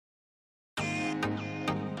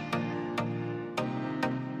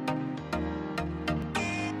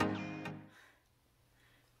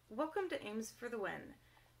welcome to Aims for the Win.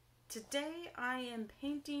 Today I am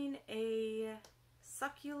painting a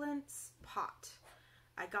succulents pot.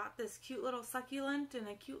 I got this cute little succulent in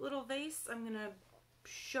a cute little vase. I'm going to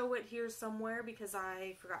show it here somewhere because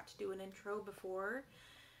I forgot to do an intro before,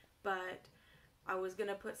 but I was going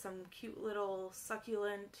to put some cute little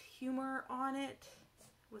succulent humor on it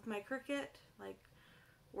with my Cricut, like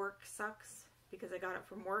work sucks, because I got it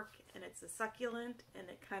from work and it's a succulent and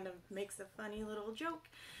it kind of makes a funny little joke.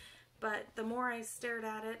 But the more I stared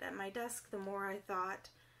at it at my desk, the more I thought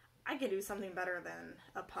I could do something better than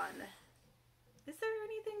a pun. Is there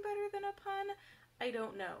anything better than a pun? I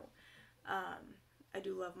don't know. I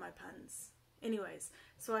do love my puns. Anyways,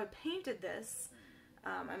 so I painted this.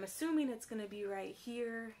 I'm assuming it's going to be right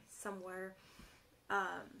here somewhere.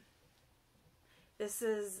 This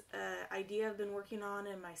is an idea I've been working on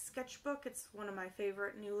in my sketchbook. It's one of my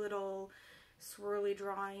favorite new little swirly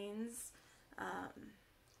drawings.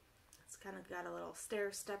 It's kind of got a little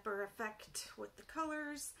stair-stepper effect with the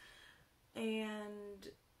colors, and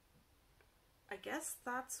I guess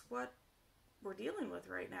that's what we're dealing with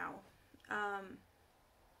right now. I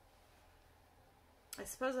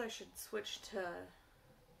suppose I should switch to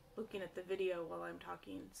looking at the video while I'm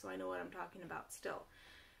talking so I know what I'm talking about still.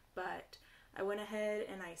 But I went ahead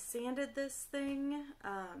and I sanded this thing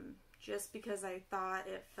just because I thought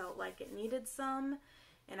it felt like it needed some.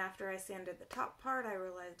 And after I sanded the top part, I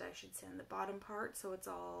realized I should sand the bottom part so it's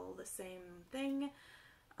all the same thing.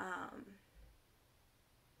 I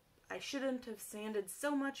shouldn't have sanded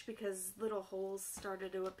so much because little holes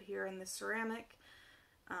started to appear in the ceramic.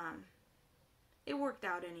 It worked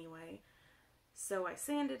out anyway. So I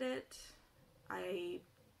sanded it. I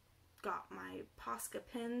got my Posca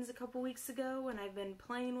pins a couple weeks ago and I've been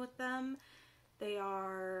playing with them. They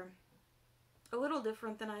are a little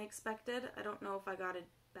different than I expected. I don't know if I got a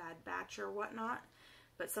bad batch or whatnot,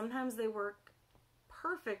 but sometimes they work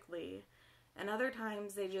perfectly and other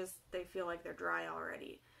times they feel like they're dry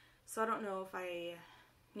already. So I don't know if I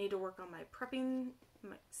need to work on my prepping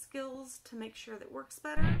skills to make sure that works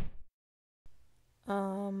better.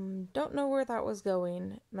 Don't know where that was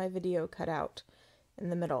going. My video cut out in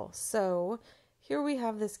the middle. So here we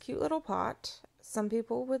have this cute little pot. Some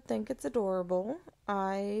people would think it's adorable.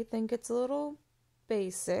 I think it's a little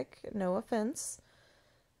basic, no offense.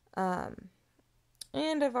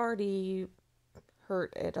 And I've already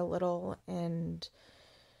hurt it a little, and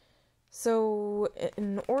so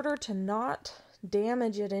in order to not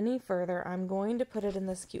damage it any further, I'm going to put it in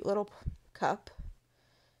this cute little cup.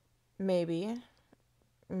 Maybe.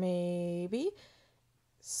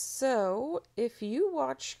 So, if you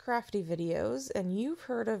watch crafty videos and you've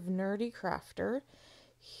heard of Nerdy Crafter,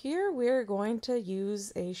 here we're going to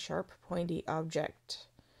use a sharp pointy object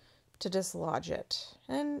to dislodge it.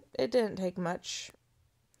 And it didn't take much.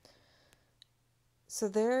 So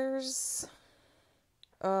there's...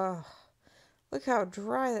 look how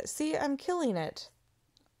dry that... See, I'm killing it.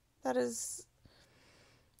 That is...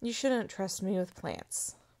 You shouldn't trust me with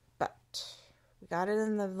plants. But we got it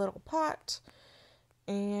in the little pot.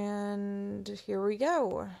 And here we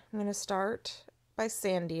go. I'm going to start by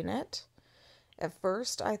sanding it. At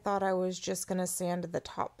first, I thought I was just going to sand the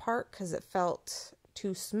top part because it felt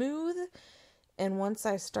too smooth. And once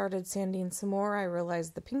I started sanding some more, I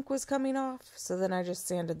realized the pink was coming off. So then I just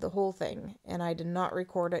sanded the whole thing. And I did not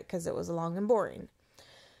record it because it was long and boring.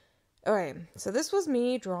 Okay, so this was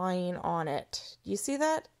me drawing on it. You see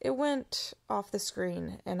that? It went off the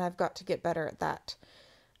screen, and I've got to get better at that.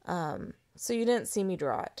 So you didn't see me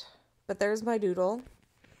draw it. But there's my doodle.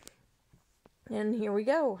 And here we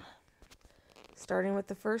go. Starting with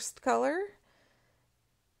the first color.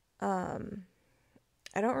 I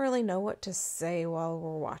don't really know what to say while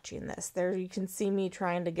we're watching this. There you can see me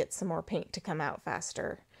trying to get some more paint to come out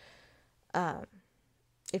faster.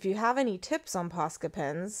 If you have any tips on Posca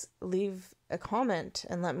pens, leave a comment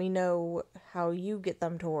and let me know how you get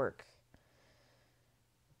them to work.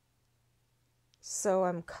 So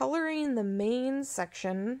I'm coloring the main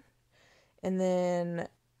section, and then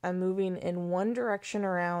I'm moving in one direction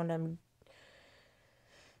around. I'm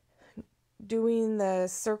doing the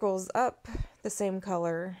circles up the same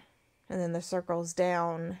color, and then the circles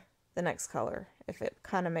down the next color. If it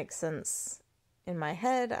kind of makes sense in my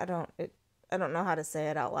head, I don't know how to say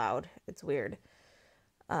it out loud. It's weird.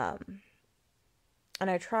 And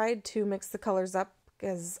I tried to mix the colors up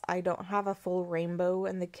because I don't have a full rainbow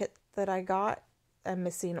in the kit that I got. I'm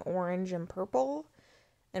missing orange and purple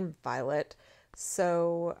and violet.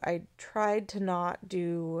 So I tried to not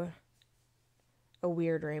do a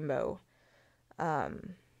weird rainbow.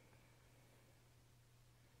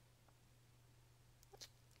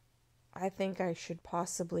 I I think I should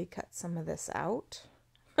possibly cut some of this out.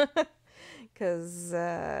 Because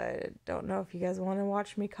I don't know if you guys want to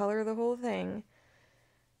watch me color the whole thing.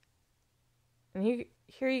 And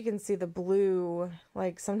here you can see the blue.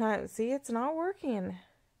 Like sometimes, see, it's not working.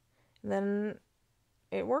 And then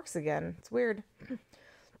it works again. It's weird.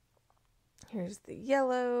 Here's the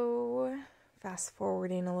yellow. Fast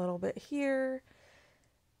forwarding a little bit here.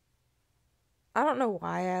 I don't know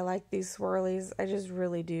why I like these swirlies. I just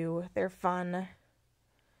really do. They're fun.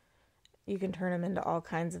 You can turn them into all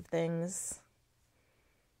kinds of things.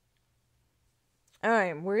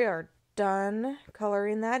 Alright, we are done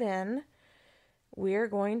coloring that in. We are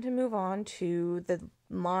going to move on to the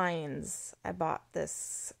lines. I bought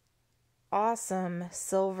this awesome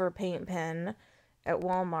silver paint pen at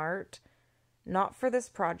Walmart. Not for this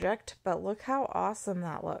project, but look how awesome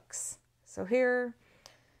that looks. So here,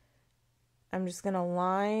 I'm just going to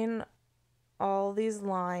line all these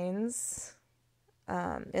lines.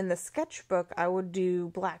 In the sketchbook, I would do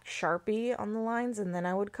black Sharpie on the lines and then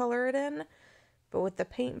I would color it in. But with the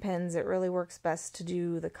paint pens, it really works best to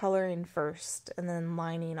do the coloring first and then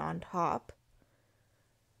lining on top.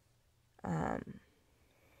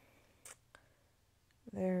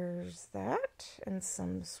 There's that and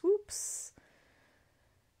some swoops.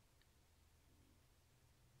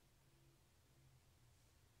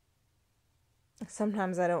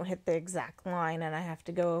 Sometimes I don't hit the exact line and I have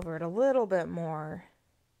to go over it a little bit more.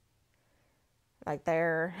 Like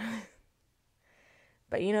there.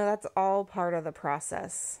 But you know, that's all part of the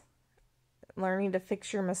process. Learning to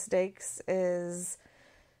fix your mistakes is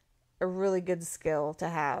a really good skill to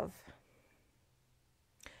have.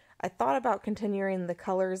 I thought about continuing the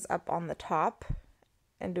colors up on the top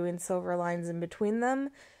and doing silver lines in between them,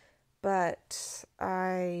 but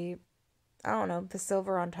I don't know, the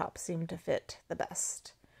silver on top seemed to fit the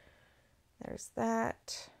best. There's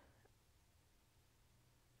that.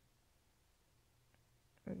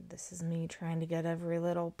 This is me trying to get every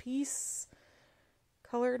little piece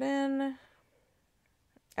colored in.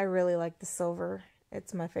 I really like the silver.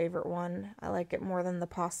 It's my favorite one. I like it more than the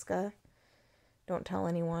Posca. Don't tell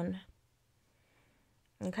anyone.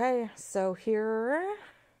 Okay, so here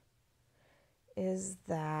is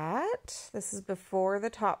that. This is before the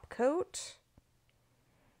top coat.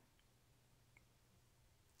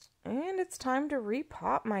 And it's time to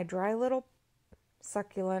repot my dry little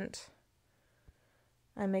succulent.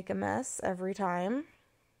 I make a mess every time.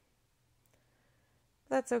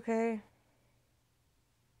 That's okay.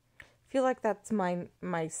 I feel like that's my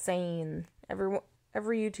saying. Every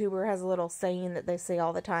YouTuber has a little saying that they say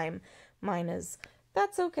all the time. Mine is,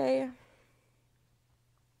 that's okay.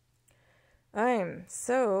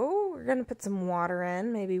 So we're gonna put some water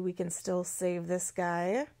in. Maybe we can still save this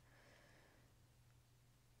guy.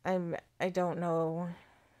 I don't know.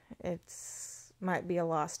 It's might be a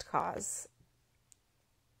lost cause.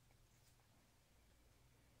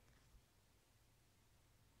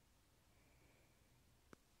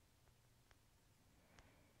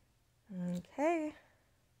 Okay.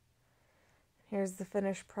 Here's the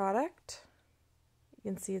finished product.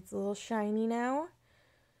 You can see it's a little shiny now.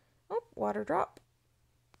 Oh, water drop.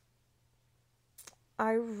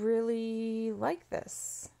 I really like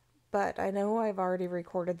this, but I know I've already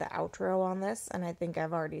recorded the outro on this, and I think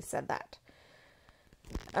I've already said that.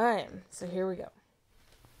 Alright, so here we go.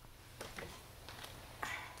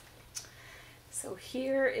 So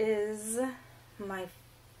here is my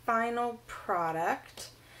final product.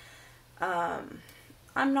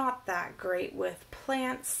 I'm not that great with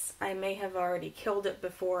plants. I may have already killed it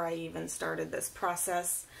before I even started this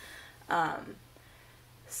process.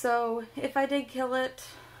 So if I did kill it,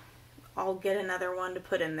 I'll get another one to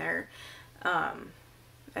put in there. I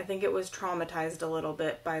think it was traumatized a little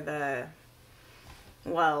bit by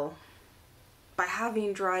by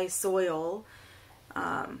having dry soil.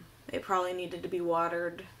 It probably needed to be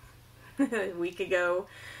watered a week ago.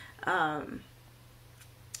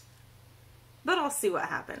 But I'll see what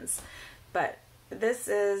happens. But this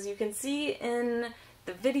is, you can see in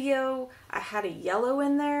the video, I had a yellow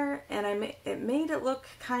in there, and it made it look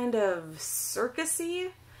kind of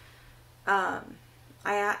circusy.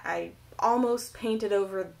 I almost painted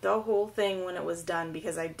over the whole thing when it was done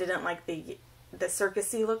because I didn't like the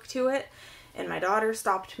circusy look to it. And my daughter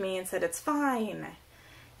stopped me and said, "It's fine."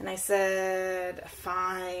 And I said,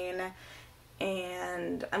 "Fine."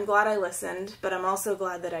 And I'm glad I listened, but I'm also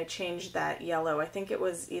glad that I changed that yellow. I think it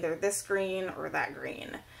was either this green or that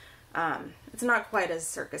green. It's not quite as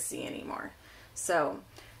circusy anymore. So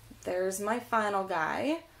there's my final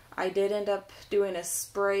guy. I did end up doing a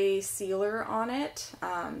spray sealer on it.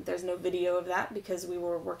 There's no video of that because we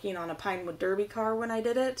were working on a Pinewood Derby car when I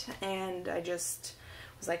did it, and I just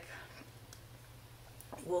was like,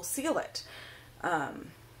 we'll seal it.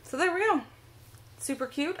 So there we go. Super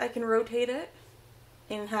cute. I can rotate it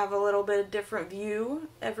and have a little bit of different view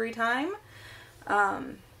every time.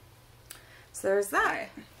 So there's that.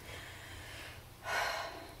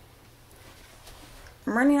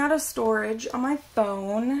 I'm running out of storage on my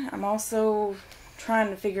phone. I'm also trying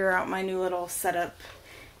to figure out my new little setup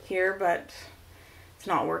here, but it's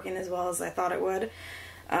not working as well as I thought it would.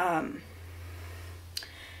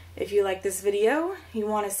 If you like this video, you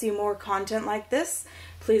want to see more content like this,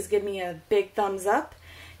 please give me a big thumbs up,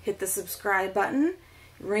 hit the subscribe button,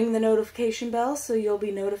 ring the notification bell so you'll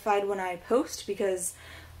be notified when I post, because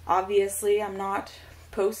obviously I'm not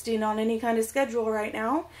posting on any kind of schedule right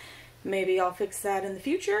now. Maybe I'll fix that in the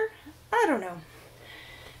future. I don't know.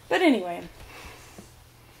 But anyway,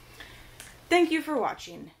 thank you for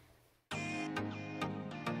watching.